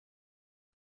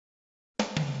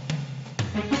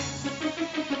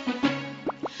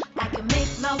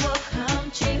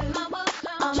won't change my world.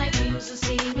 All my dreams will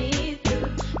see me through.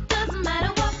 Doesn't matter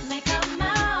what may come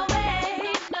my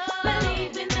way.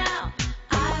 Believe me now,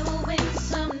 I will win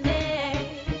someday.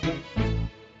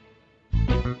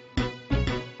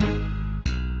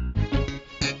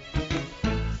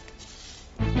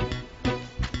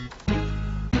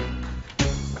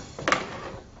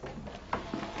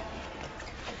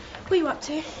 What are you up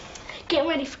to? Getting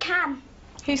ready for Cam.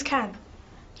 Who's Cam?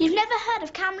 You've never heard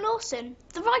of Cam Lawson,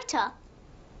 the writer,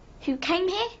 who came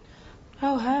here?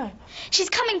 Oh, her. She's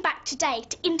coming back today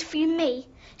to interview me.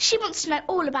 She wants to know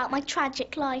all about my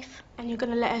tragic life. And you're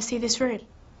going to let her see this room?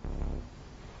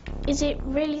 Is it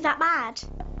really that bad?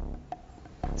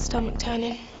 Stomach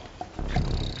turning.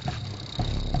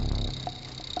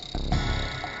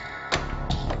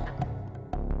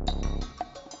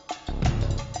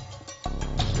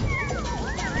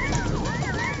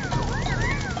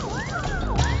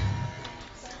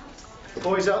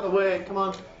 Boys, out of the way. Come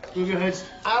on. Move your heads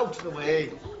out of the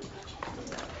way.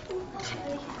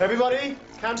 Everybody,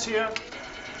 Cam's here.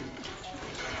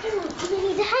 Oh, do you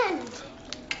need a hand?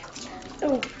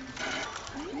 Oh.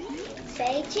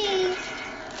 Say cheese.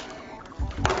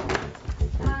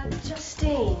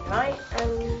 Justine, right?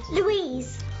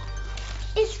 Louise.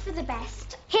 It's for the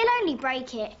best. He'll only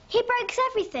break it. He breaks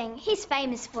everything. He's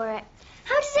famous for it.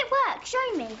 How does it work?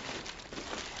 Show me.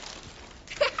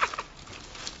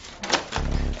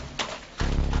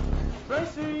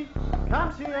 Tracy,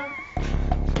 Cam's here.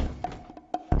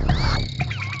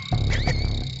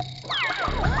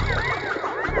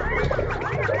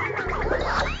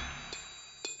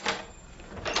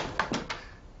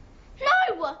 No!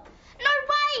 No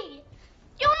way!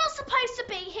 You're not supposed to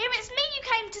be here. It's me you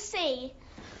came to see.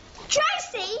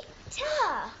 Tracy! Tell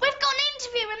her. We've got an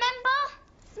interview, remember?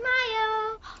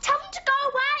 Smile. Tell them to go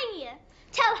away.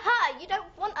 Tell her you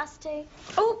don't want us to.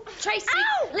 Oh, Tracy,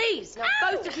 Ow! please, now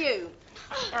Ow! both of you.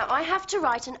 Now, I have to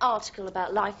write an article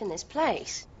about life in this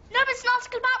place. No, but it's an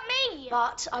article about me.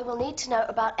 But I will need to know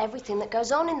about everything that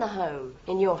goes on in the home,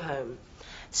 in your home.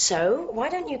 So, why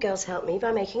don't you girls help me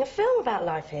by making a film about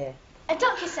life here? A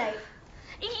Docusoap.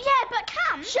 Yeah, but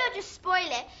Cam... She'll just spoil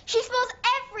it. She spoils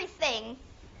everything.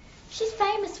 She's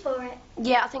famous for it.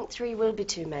 Yeah, I think 3 will be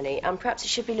too many. And perhaps it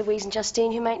should be Louise and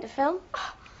Justine who make the film.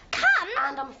 Cam?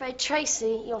 And I'm afraid,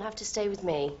 Tracy, you'll have to stay with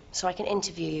me so I can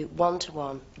interview you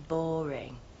one-to-one.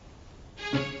 Boring.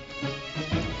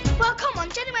 Well, come on,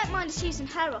 Jenny won't mind us using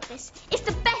her office. It's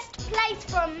the best place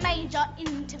for a major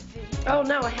interview. Oh,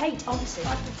 no, I hate offices.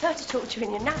 I prefer to talk to you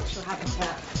in your natural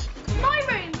habitat. My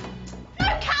room.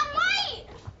 No, Cam, wait!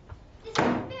 This is a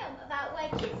film about where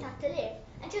kids have to live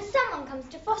until someone comes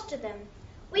to foster them.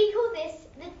 We call this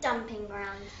the dumping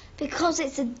ground. Because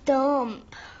it's a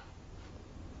dump.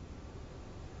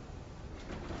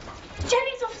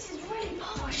 Jenny's office is really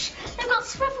posh. They've got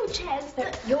swivel chairs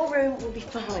Look, that... your room will be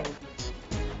fine.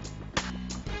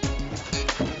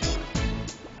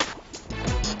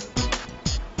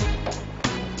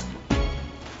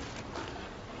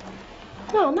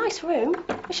 Oh, nice room.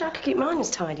 Wish I could keep mine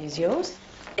as tidy as yours.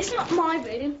 It's not my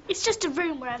room. It's just a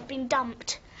room where I've been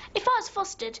dumped. If I was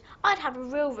fostered, I'd have a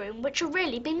real room, which would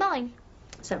really be mine.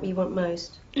 Is that what you want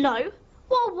most? No.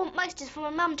 What I want most is for my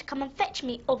mum to come and fetch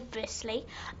me, obviously.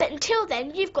 But until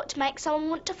then, you've got to make someone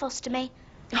want to foster me.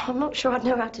 Oh, I'm not sure I'd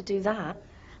know how to do that.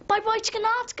 By writing an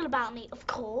article about me, of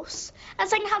course. And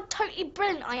saying how totally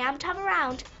brilliant I am to have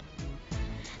around.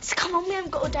 So come on, we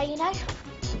haven't got all day, you know.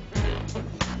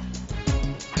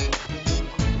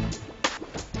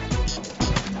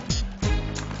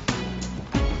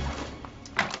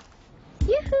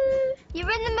 Yoo-hoo!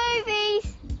 You're in the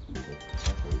movies.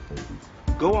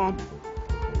 Go on.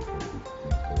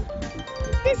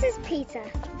 This is Peter.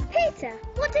 Peter,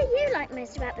 what do you like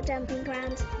most about the dumping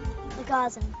ground? The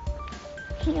garden.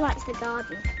 He likes the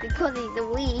garden because he's a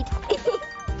weed.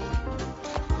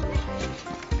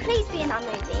 Please be in our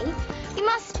movie. You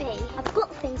must be. I've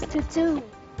got things to do.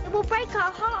 It will break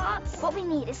our hearts. What we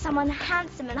need is someone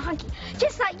handsome and hunky,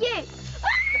 just like you.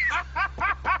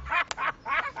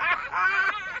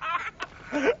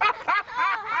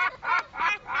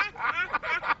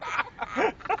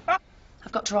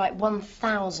 I've got to write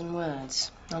 1,000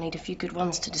 words. I'll need a few good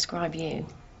ones to describe you.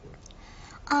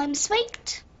 I'm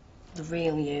sweet. The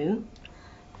real you.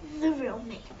 The real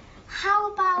me.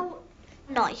 How about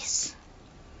nice?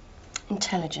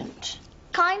 Intelligent.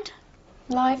 Kind?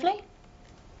 Lively.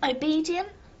 Obedient?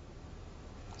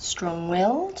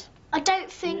 Strong-willed. I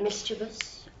don't think...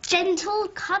 Mischievous. Gentle,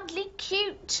 cuddly,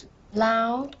 cute.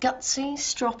 Loud, gutsy,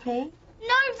 stroppy.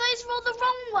 No, those were all the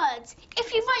wrong words.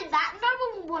 If you wrote that, no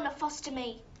one would want to foster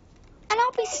me. And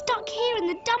I'll be stuck here in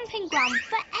the dumping ground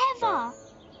forever.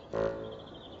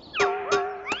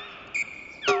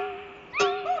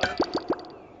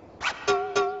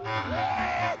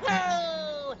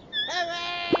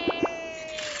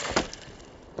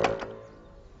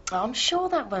 I'm sure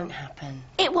that won't happen.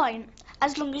 It won't,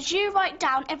 as long as you write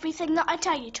down everything that I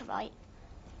tell you to write.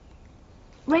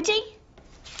 Ready?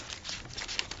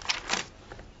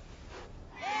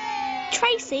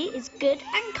 Tracy is good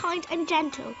and kind and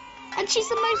gentle, and she's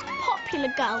the most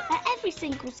popular girl at every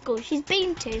single school she's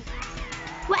been to.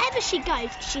 Wherever she goes,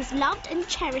 she's loved and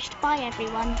cherished by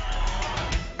everyone.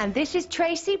 And this is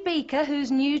Tracy Beaker,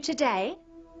 who's new today.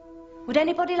 Would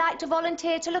anybody like to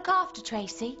volunteer to look after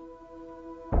Tracy?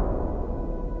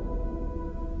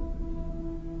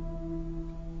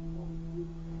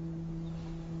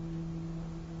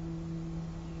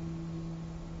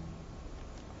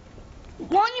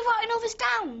 Why aren't you writing all this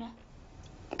down?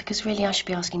 Because really I should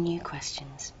be asking you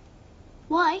questions.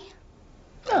 Why?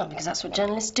 Well, because that's what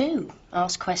journalists do.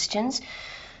 Ask questions,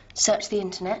 search the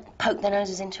internet, poke their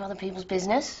noses into other people's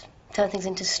business, turn things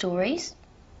into stories.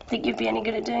 Think you'd be any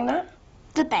good at doing that?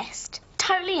 The best.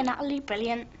 Totally and utterly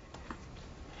brilliant.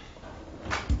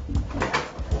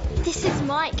 This is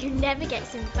Mike, who never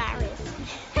gets embarrassed.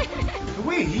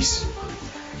 Louise?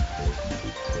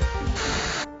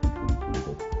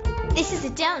 This is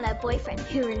Adele and her boyfriend,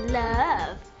 who are in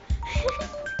love.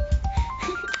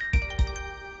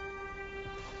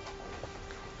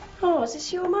 Oh, is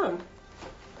this your mum?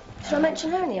 Should I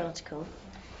mention her in the article?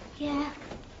 Yeah.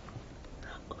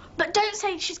 But don't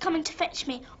say she's coming to fetch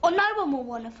me, or no one will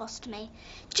want to foster me.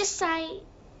 Just say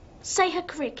her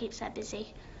career keeps her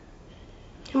busy.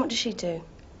 And what does she do?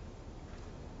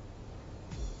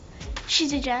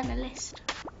 She's a journalist.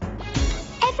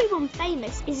 Everyone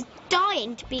famous is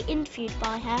dying to be interviewed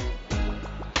by her.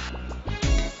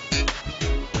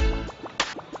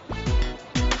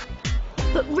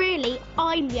 But really,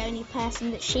 I'm the only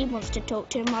person that she wants to talk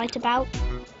to and write about.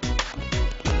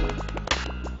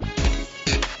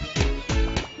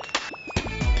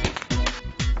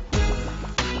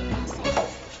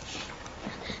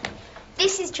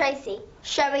 This is Tracy,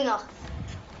 showing off.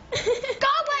 Go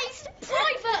away, it's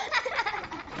private!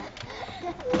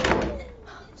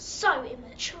 So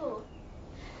immature.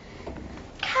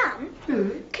 Can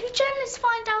a journalist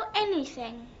find out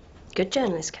anything? Good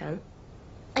journalists can.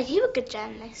 Are you a good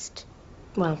journalist?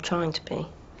 Well, trying to be.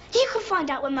 You can find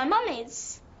out where my mum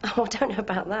is. Oh, I don't know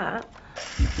about that.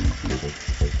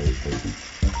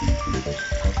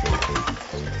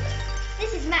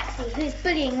 This is Maxie, who's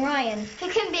bullying Ryan, who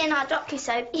couldn't be in our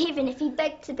Docusoap, even if he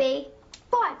begged to be.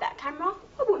 Buy that camera.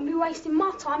 I wouldn't be wasting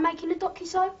my time making a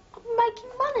docusoap. I'm making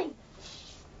money.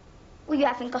 Well, you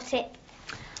haven't got it.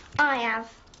 I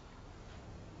have.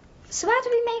 So how do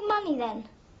we make money then?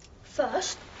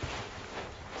 First,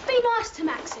 be nice to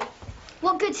Maxie.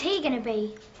 What good's he gonna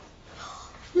be?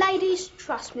 Ladies,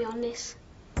 trust me on this.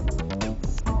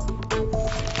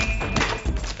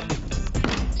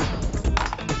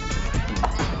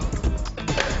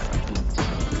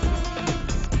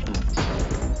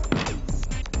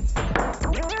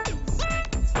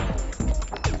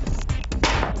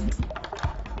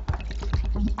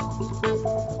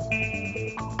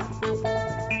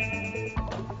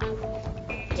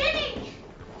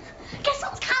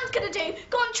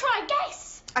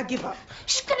 I give up.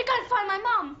 She's gonna go and find my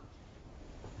mum.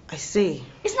 I see.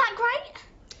 Isn't that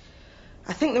great?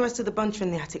 I think the rest of the bunch are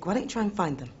in the attic. Why don't you try and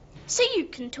find them? So you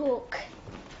can talk.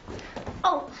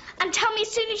 Oh, and tell me as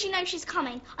soon as you know she's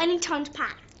coming. I need time to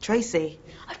pack. Tracy.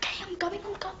 Okay, I'm going.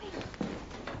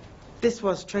 This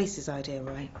was Tracy's idea,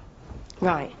 right?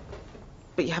 Right.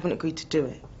 But you haven't agreed to do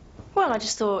it. Well, I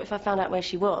just thought if I found out where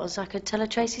she was, I could tell her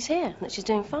Tracy's here, that she's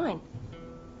doing fine.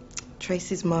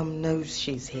 Tracy's mum knows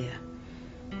she's here.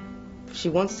 If she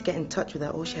wants to get in touch with her,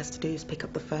 all she has to do is pick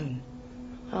up the phone.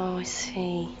 Oh, I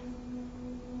see.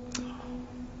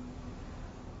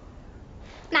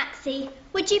 Maxie,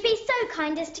 would you be so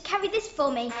kind as to carry this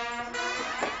for me?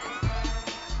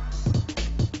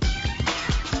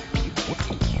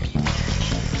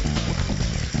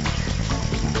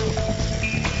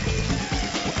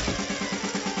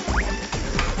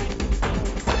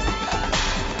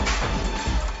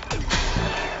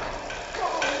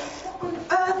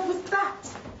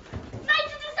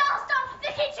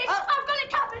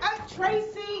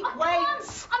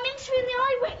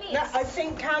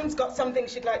 Cam's got something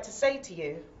she'd like to say to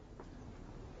you.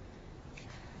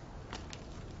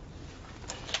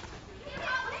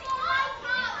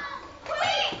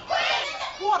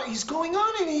 What is going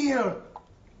on in here?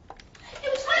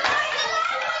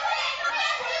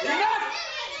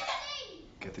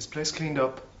 Get this place cleaned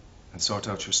up and sort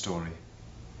out your story.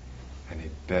 And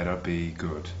it better be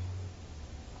good.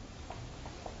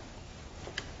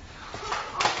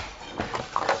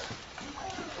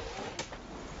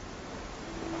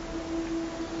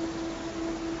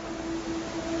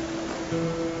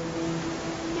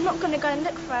 not going to go and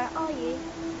look for her, are you?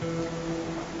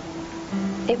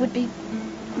 It would be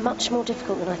much more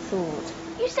difficult than I thought.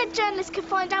 You said journalists could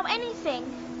find out anything.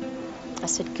 I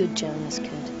said good journalists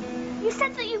could. You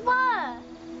said that you were.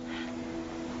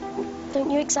 Don't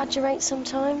you exaggerate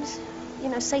sometimes? You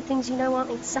know, say things you know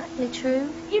aren't exactly true.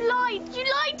 You lied. You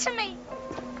lied to me.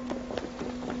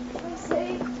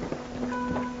 Tracy.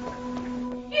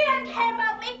 You don't care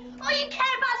about me. All you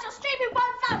care about is your stupid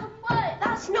 1,000 words.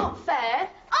 That's not fair.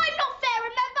 I'm not fair,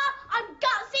 remember? I'm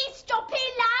gutsy, stoppy,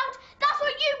 loud. That's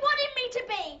what you wanted me to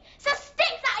be. So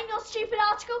stick that in your stupid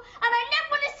article, and I never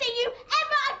want to see you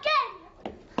ever again.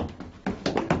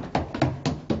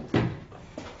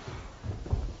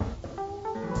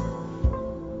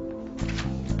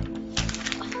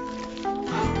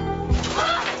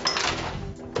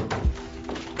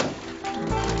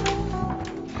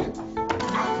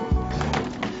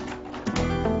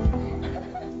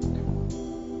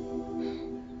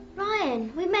 Ryan,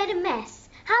 we made a mess.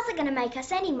 How's it going to make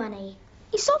us any money?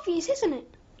 It's obvious, isn't it?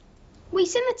 We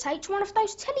imitate one of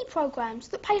those telly programmes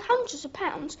that pay hundreds of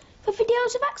pounds for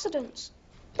videos of accidents.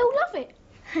 They'll love it.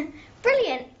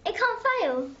 Brilliant. It can't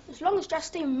fail. As long as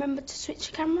Justine remembered to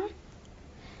switch the camera.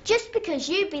 Just because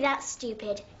you'd be that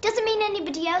stupid doesn't mean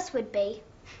anybody else would be.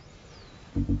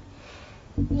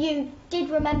 You did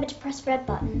remember to press red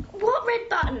button. What red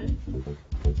button?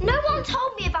 No one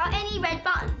told me about any red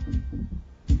button.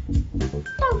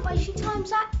 Don't waste your time,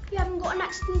 Zach. You haven't got an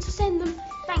accident to send them,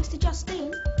 thanks to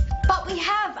Justine. But we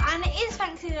have, and it is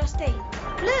thanks to Justine.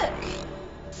 Look.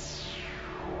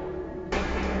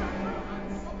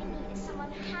 What we need is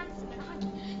someone handsome and hunky,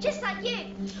 just like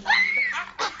you.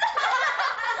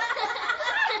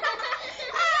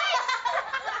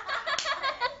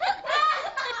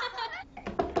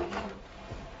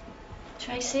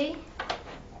 Tracy?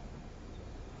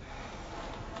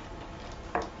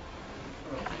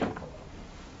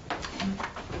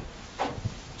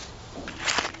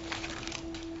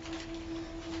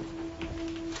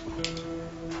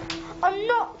 I'm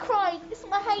not crying. It's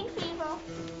my hay fever.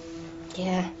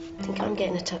 Yeah, I think I'm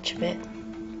getting a touch of it.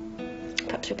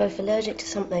 Perhaps we're both allergic to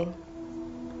something.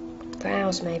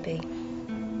 Browse, maybe.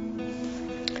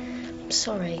 I'm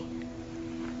sorry.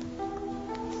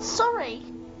 Sorry.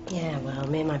 Yeah, well,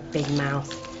 me and my big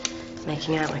mouth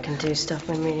making out I can do stuff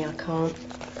when really I can't.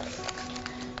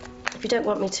 If you don't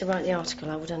want me to write the article,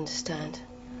 I would understand.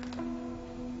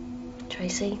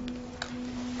 Tracy?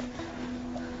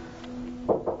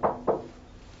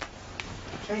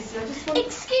 Tracy, I just want...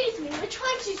 Excuse me, we're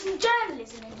trying to do some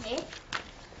journalism in here.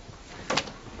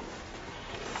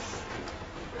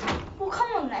 Well,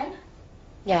 come on then.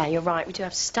 Yeah, you're right. We do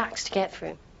have stacks to get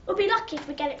through. We'll be lucky if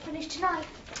we get it finished tonight.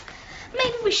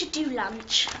 Maybe we should do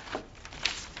lunch.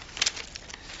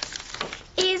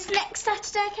 Is next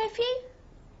Saturday okay for you?